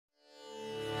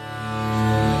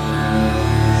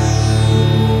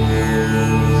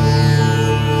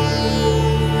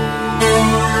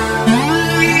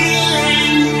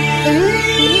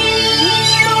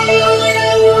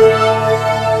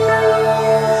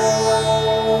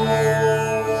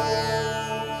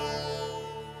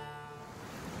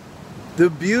The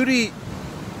beauty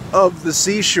of the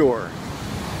seashore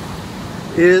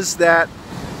is that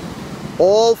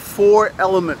all four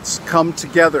elements come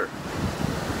together.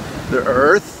 The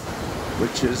earth,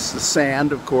 which is the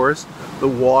sand, of course, the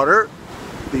water,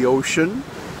 the ocean,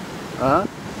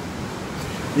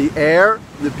 the air,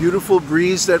 the beautiful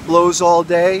breeze that blows all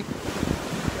day,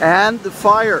 and the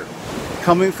fire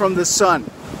coming from the sun.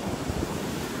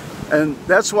 And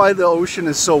that's why the ocean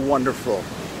is so wonderful.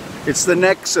 It's the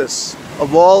nexus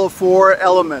of all four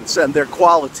elements and their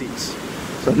qualities.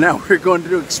 So now we're going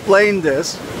to explain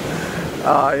this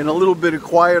in a little bit of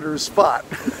quieter spot.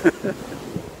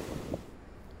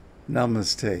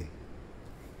 Namaste.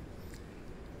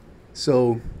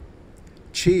 So,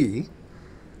 Qi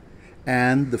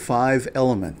and the five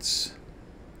elements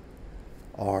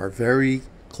are very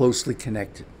closely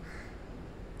connected.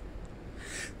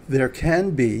 There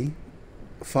can be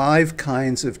 5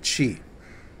 kinds of Qi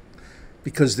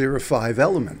because there are 5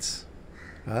 elements,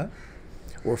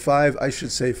 or 5, I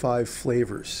should say 5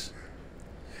 flavors,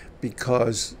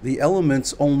 because the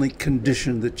elements only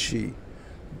condition the Qi.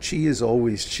 Qi is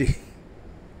always Qi,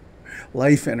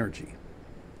 life energy.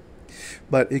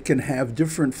 But it can have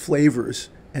different flavors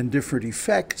and different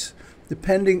effects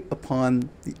depending upon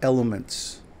the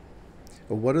elements.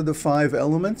 Well, what are the 5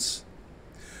 elements?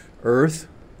 Earth,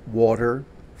 water,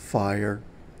 fire,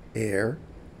 air,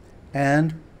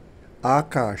 and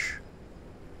Akash,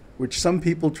 which some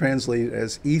people translate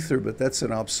as ether, but that's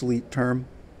an obsolete term.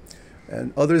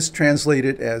 And others translate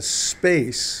it as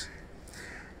space,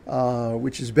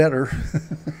 which is better.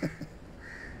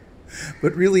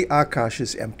 But really, Akash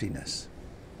is emptiness,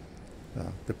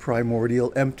 the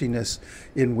primordial emptiness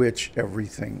in which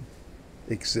everything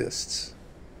exists.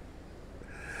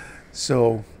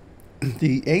 So,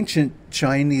 the ancient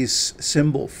Chinese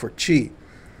symbol for Qi,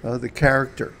 the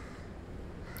character,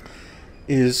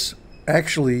 is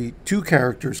actually 2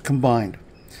 characters combined.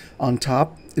 On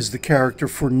top is the character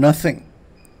for nothing,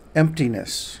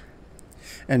 emptiness,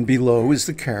 and below is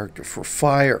the character for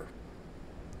fire.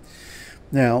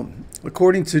 Now,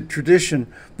 according to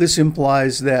tradition, this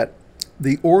implies that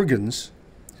the organs,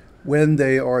 when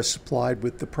they are supplied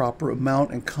with the proper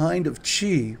amount and kind of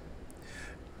Qi,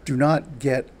 do not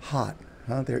get hot.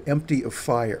 They're empty of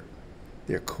fire.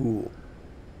 They're cool.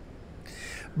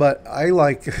 But I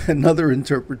like another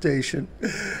interpretation,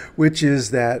 which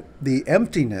is that the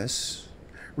emptiness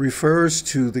refers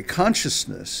to the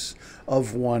consciousness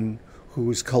of one who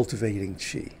is cultivating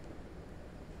Qi.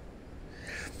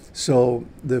 So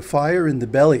the fire in the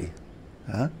belly,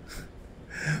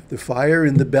 the fire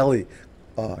in the belly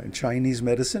in Chinese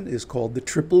medicine is called the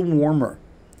triple warmer.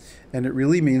 And it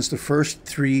really means the first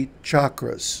 3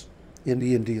 chakras in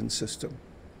the Indian system.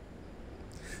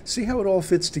 See how it all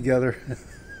fits together?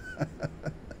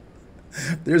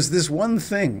 There's this one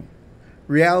thing,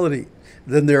 reality.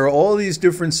 Then there are all these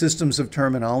different systems of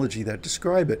terminology that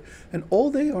describe it. And all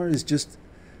they are is just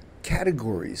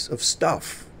categories of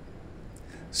stuff.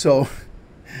 So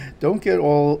don't get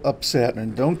all upset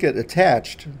and don't get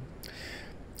attached,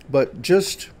 but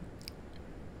just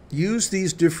use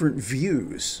these different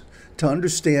views to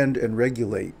understand and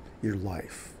regulate your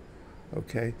life.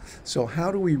 Okay? So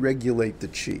how do we regulate the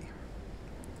Qi?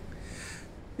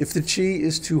 If the Qi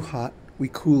is too hot, we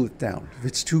cool it down. If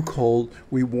it's too cold,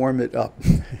 we warm it up.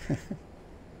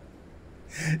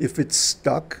 If it's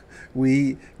stuck,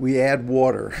 we add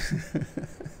water.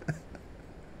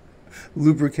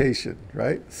 Lubrication,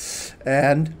 right?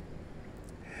 And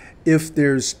if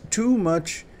there's too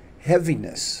much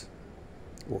heaviness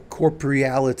or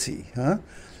corporeality,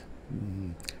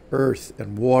 earth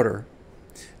and water,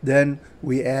 then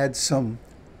we add some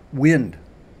wind,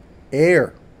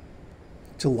 air,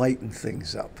 to lighten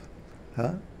things up.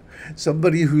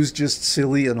 Somebody who's just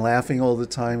silly and laughing all the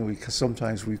time,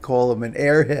 sometimes we call them an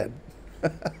airhead.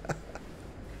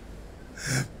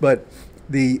 But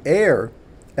the air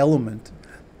element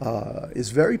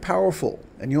is very powerful,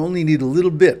 and you only need a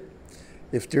little bit.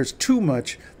 If there's too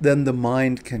much, then the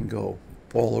mind can go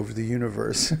all over the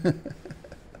universe.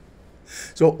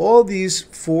 So all these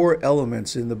 4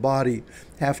 elements in the body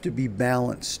have to be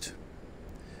balanced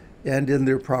and in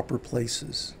their proper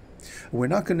places. We're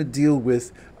not going to deal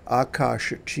with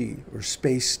Akasha Qi or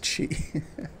space Qi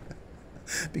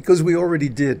because we already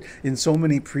did in so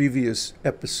many previous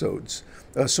episodes,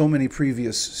 so many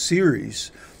previous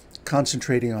series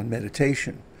concentrating on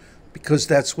meditation, because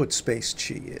that's what space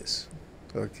Qi is.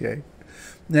 Okay?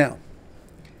 Now,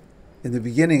 in the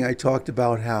beginning, I talked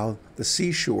about how the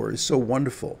seashore is so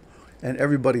wonderful and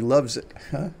everybody loves it.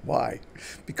 Why?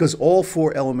 Because all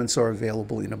 4 elements are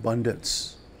available in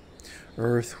abundance.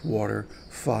 Earth, water,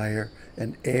 fire,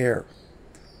 and air.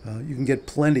 You can get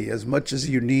plenty, as much as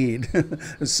you need,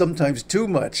 sometimes too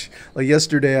much. Like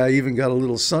yesterday, I even got a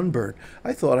little sunburn.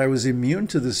 I thought I was immune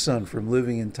to the sun from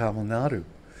living in Tamil Nadu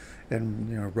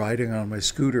and riding on my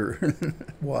scooter,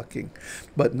 walking.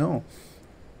 But no,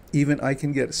 even I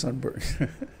can get a sunburn.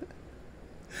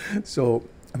 So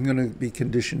I'm going to be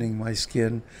conditioning my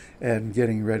skin and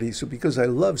getting ready. So because I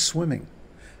love swimming,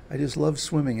 I just love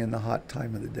swimming in the hot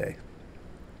time of the day.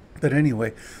 But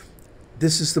anyway,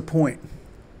 this is the point.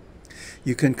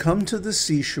 You can come to the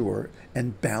seashore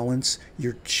and balance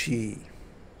your chi.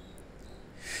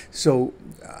 So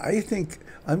I think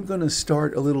I'm going to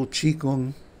start a little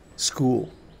Qigong school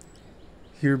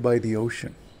here by the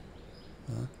ocean.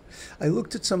 I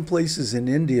looked at some places in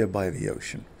India by the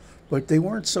ocean, but they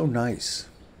weren't so nice.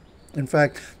 In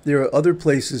fact, there are other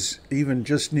places even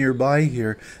just nearby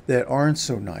here that aren't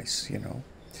so nice,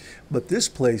 But this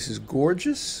place is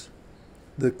gorgeous.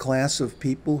 The class of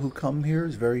people who come here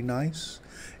is very nice,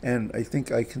 and I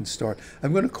think I can start.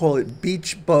 I'm going to call it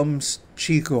Beach Bums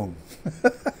Qigong.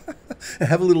 I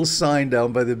have a little sign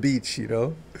down by the beach,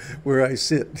 where I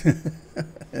sit and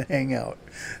hang out.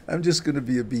 I'm just going to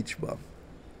be a beach bum.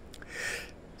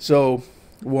 So,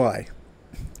 why?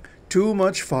 Too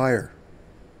much fire.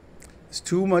 There's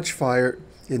too much fire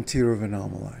in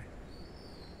Tiruvannamalai.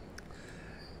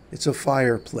 It's a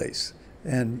fireplace.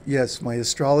 And yes, my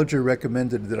astrologer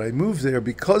recommended that I move there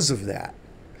because of that.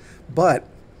 But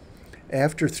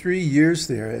after 3 years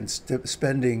there and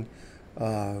spending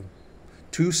 2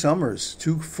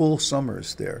 full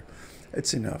summers there,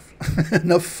 it's enough.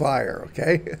 Enough fire,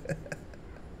 okay?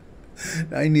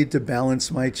 I need to balance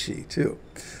my chi too.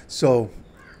 So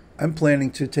I'm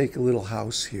planning to take a little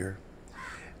house here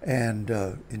and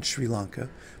in Sri Lanka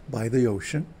by the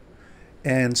ocean,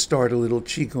 and start a little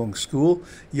Qigong school.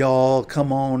 Y'all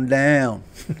come on down.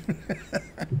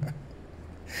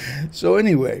 So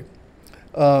anyway,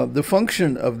 the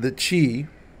function of the Qi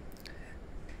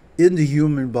in the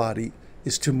human body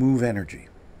is to move energy.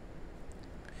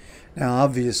 Now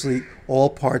obviously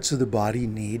all parts of the body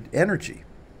need energy.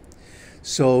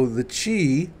 So the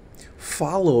Qi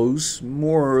follows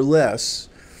more or less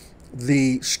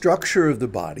the structure of the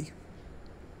body.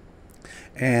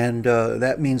 And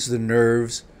that means the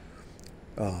nerves,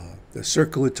 the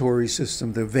circulatory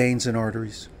system, the veins and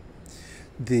arteries,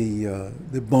 the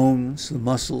bones, the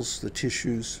muscles, the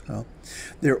tissues.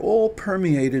 They're all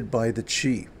permeated by the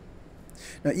Qi.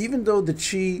 Now, even though the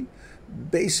Qi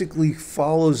basically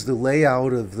follows the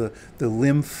layout of the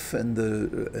lymph and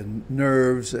the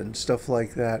nerves and stuff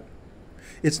like that,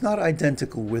 it's not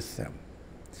identical with them.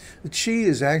 The Qi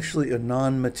is actually a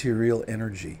non-material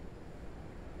energy.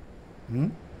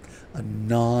 A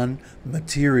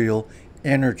non-material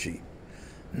energy.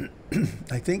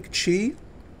 I think Qi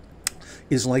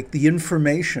is like the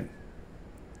information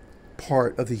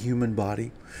part of the human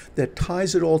body that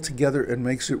ties it all together and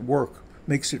makes it work,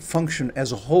 makes it function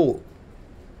as a whole.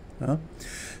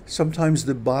 Sometimes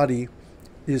the body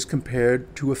is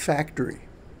compared to a factory.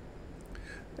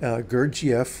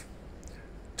 Gurdjieff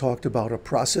talked about a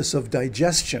process of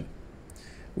digestion,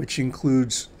 which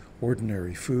includes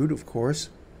ordinary food, of course,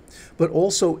 but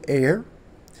also air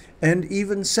and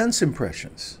even sense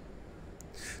impressions.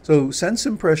 So sense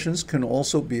impressions can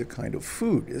also be a kind of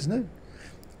food, isn't it?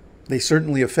 They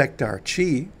certainly affect our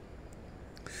Qi,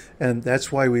 and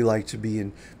that's why we like to be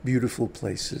in beautiful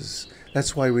places.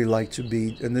 That's why we like to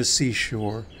be in the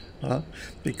seashore,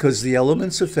 because the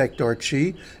elements affect our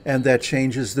Qi, and that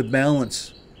changes the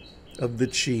balance of the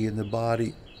Qi in the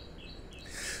body.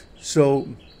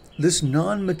 So this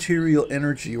non-material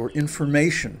energy or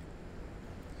information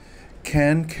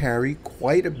can carry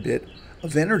quite a bit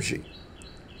of energy.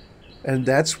 And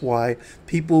that's why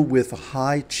people with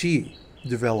high Qi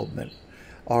development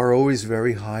are always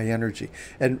very high energy.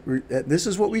 And this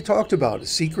is what we talked about,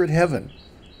 secret heaven.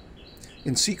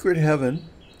 In secret heaven,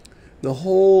 the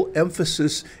whole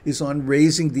emphasis is on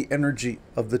raising the energy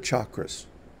of the chakras,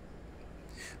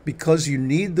 because you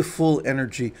need the full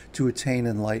energy to attain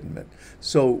enlightenment.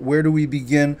 So where do we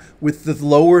begin? With the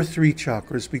lower 3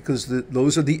 chakras, because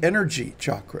those are the energy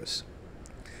chakras.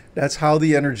 That's how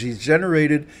the energy is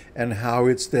generated and how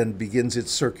it then begins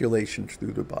its circulation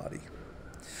through the body.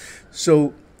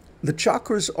 So the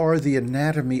chakras are the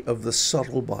anatomy of the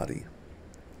subtle body,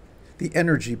 the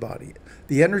energy body.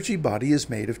 The energy body is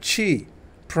made of Qi,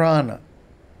 prana,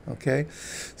 okay?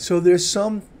 So there's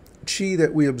some Qi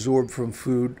that we absorb from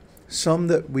food, some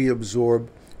that we absorb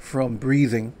from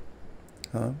breathing.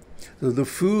 So the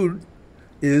food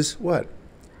is what?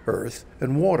 Earth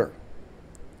and water.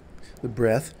 The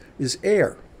breath is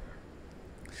air.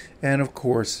 And of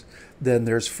course, then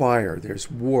there's fire, there's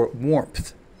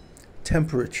warmth.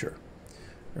 temperature,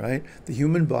 right? The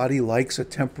human body likes a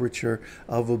temperature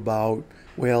of about,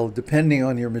 well, depending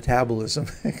on your metabolism,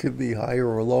 it could be higher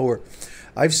or lower.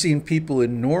 I've seen people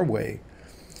in Norway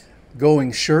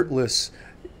going shirtless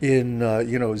in,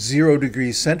 0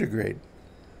 degrees centigrade,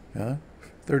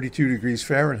 32 degrees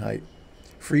Fahrenheit,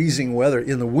 freezing weather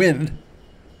in the wind,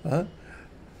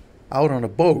 out on a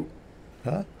boat,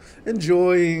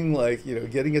 enjoying,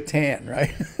 getting a tan,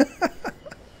 right?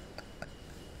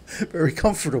 Very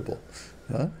comfortable.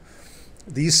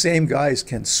 These same guys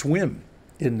can swim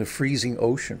in the freezing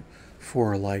ocean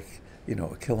for a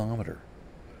kilometer.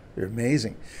 They're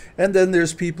amazing. And then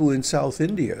there's people in South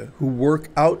India who work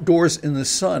outdoors in the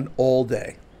sun all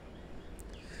day.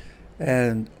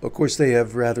 And of course they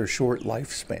have rather short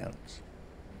lifespans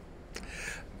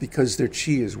because their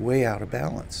chi is way out of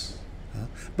balance.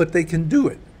 But they can do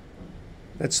it.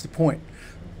 That's the point.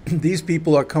 These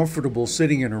people are comfortable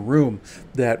sitting in a room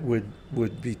that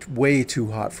would be way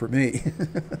too hot for me.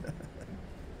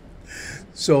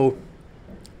 So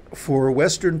for a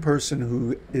Western person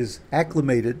who is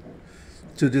acclimated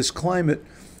to this climate,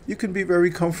 you can be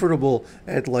very comfortable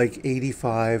at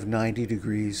 85, 90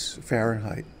 degrees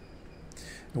Fahrenheit.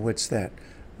 What's that?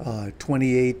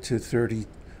 28 to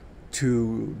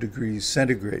 32 degrees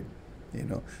centigrade.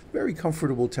 Very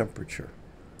comfortable temperature.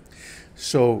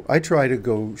 So I try to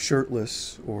go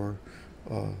shirtless or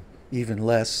even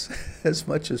less as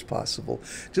much as possible,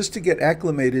 just to get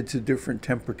acclimated to different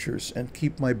temperatures and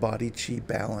keep my body chi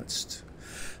balanced.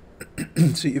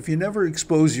 See, if you never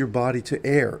expose your body to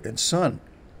air and sun,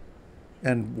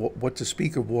 and what to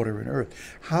speak of water and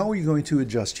earth, how are you going to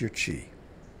adjust your chi?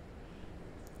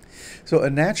 So a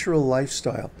natural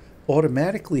lifestyle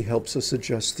automatically helps us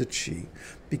adjust the chi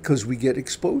because we get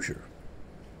exposure.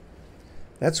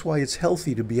 That's why it's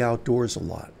healthy to be outdoors a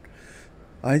lot.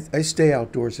 I stay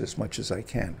outdoors as much as I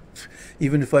can.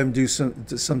 Even if I'm doing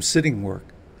some sitting work,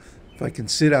 if I can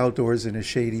sit outdoors in a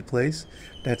shady place,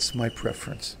 that's my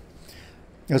preference.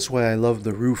 That's why I love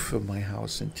the roof of my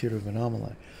house in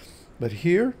Tiruvannamalai. But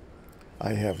here,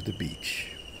 I have the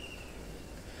beach.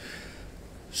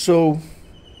 So,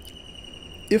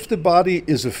 if the body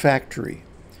is a factory,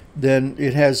 then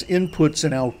it has inputs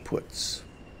and outputs.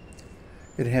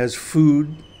 It has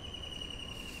food,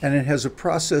 and it has a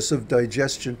process of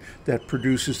digestion that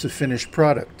produces the finished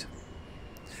product.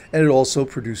 And it also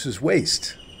produces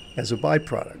waste as a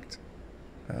byproduct.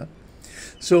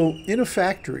 So in a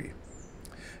factory,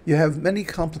 you have many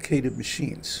complicated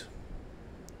machines.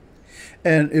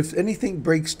 And if anything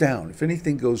breaks down, if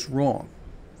anything goes wrong,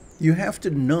 you have to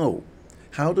know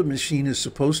how the machine is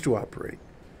supposed to operate,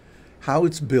 how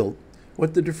it's built,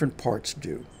 what the different parts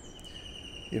do,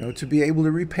 to be able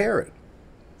to repair it.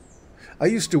 I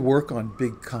used to work on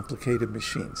big, complicated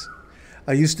machines.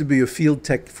 I used to be a field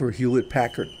tech for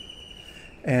Hewlett-Packard.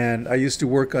 And I used to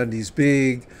work on these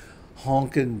big,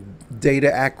 honking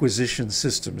data acquisition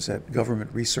systems at government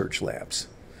research labs.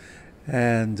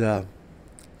 And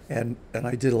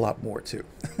I did a lot more, too.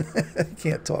 I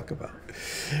can't talk about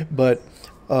it. But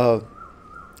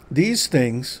these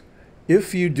things,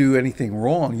 if you do anything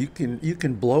wrong, you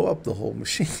can blow up the whole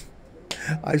machine.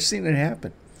 I've seen it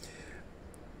happen.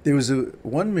 There was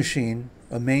one machine,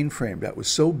 a mainframe, that was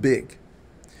so big,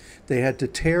 they had to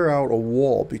tear out a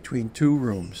wall between two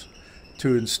rooms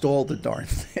to install the darn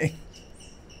thing.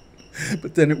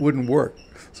 But then it wouldn't work.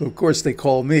 So, of course, they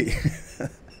call me.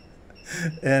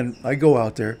 And I go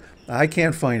out there. I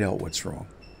can't find out what's wrong.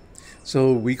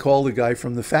 So we call the guy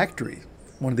from the factory,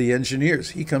 one of the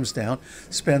engineers. He comes down,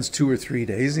 spends 2 or 3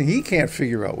 days, and he can't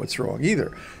figure out what's wrong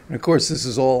either. And, of course, this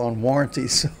is all on warranty,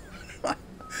 so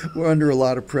we're under a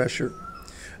lot of pressure.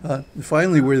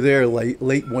 Finally, we're there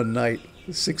late one night,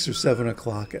 6 or 7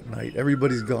 o'clock at night.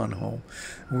 Everybody's gone home.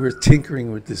 We're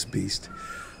tinkering with this beast.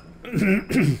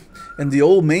 And the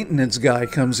old maintenance guy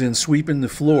comes in sweeping the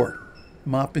floor,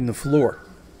 mopping the floor,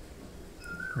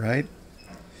 right?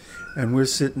 And we're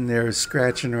sitting there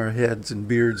scratching our heads and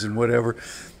beards and whatever,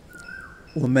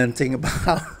 lamenting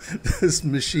about this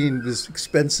machine, this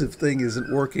expensive thing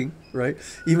isn't working, right?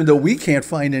 Even though we can't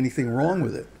find anything wrong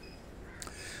with it.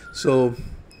 So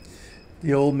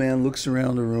the old man looks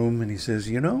around the room and he says,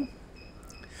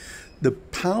 the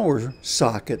power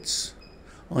sockets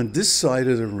on this side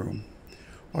of the room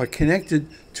are connected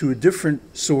to a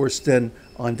different source than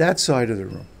on that side of the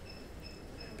room.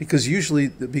 Because usually,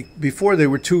 before there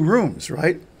were 2 rooms,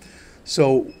 right?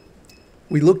 So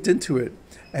we looked into it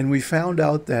and we found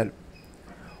out that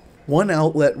one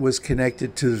outlet was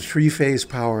connected to the 3-phase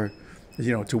power,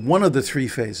 to one of the 3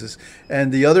 phases,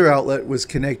 and the other outlet was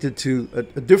connected to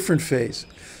a different phase.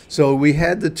 So we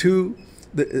had the 2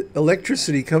 the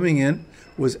electricity coming in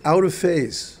was out of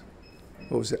phase.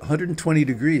 What was it? 120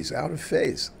 degrees, out of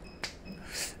phase.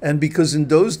 And because in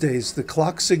those days the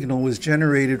clock signal was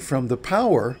generated from the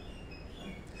power,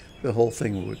 the whole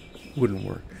thing wouldn't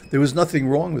work. There was nothing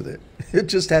wrong with it. It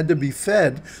just had to be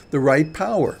fed the right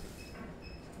power.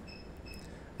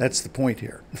 That's the point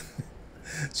here.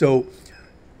 So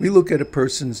we look at a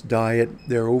person's diet,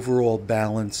 their overall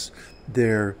balance,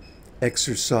 their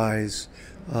exercise,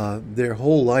 their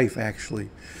whole life actually,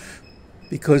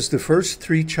 because the first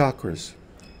three chakras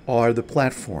are the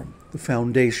platform, the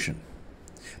foundation,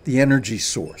 the energy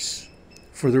source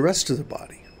for the rest of the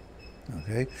body.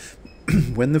 Okay?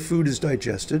 When the food is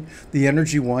digested, the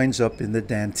energy winds up in the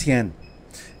dantian,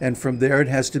 and from there it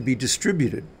has to be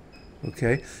distributed.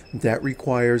 Okay? That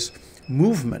requires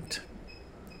movement,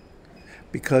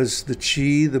 because the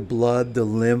qi, the blood, the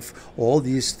lymph, all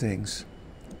these things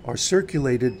are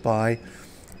circulated by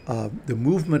the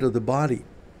movement of the body,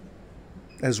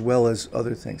 as well as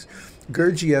other things.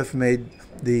 Gurdjieff made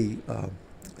the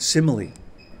simile.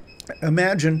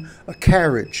 Imagine a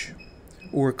carriage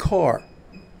or a car,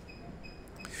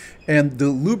 and the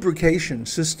lubrication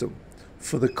system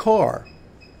for the car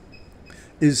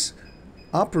is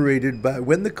operated by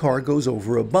when the car goes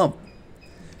over a bump.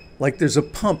 Like there's a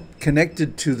pump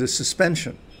connected to the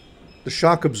suspension, the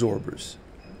shock absorbers.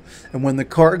 And when the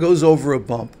car goes over a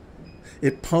bump,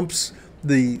 it pumps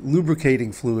the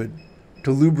lubricating fluid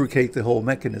to lubricate the whole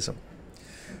mechanism.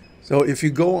 So if you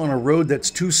go on a road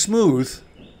that's too smooth,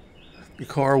 the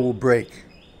car will break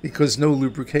because no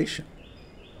lubrication.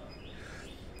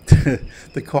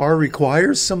 The car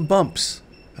requires some bumps.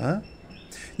 Huh?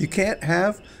 You can't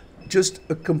have just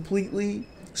a completely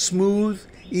smooth,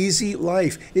 easy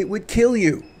life. It would kill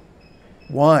you.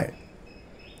 Why?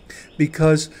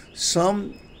 Because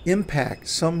some impact,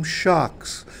 some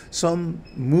shocks, some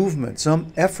movement,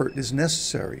 some effort is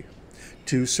necessary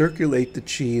to circulate the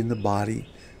qi in the body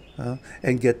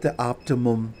and get the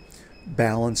optimum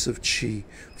balance of qi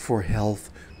for health,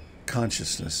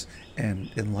 consciousness, and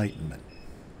enlightenment.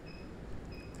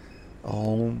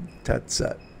 Om Tat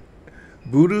Sat.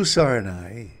 Buddhu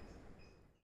Saranai.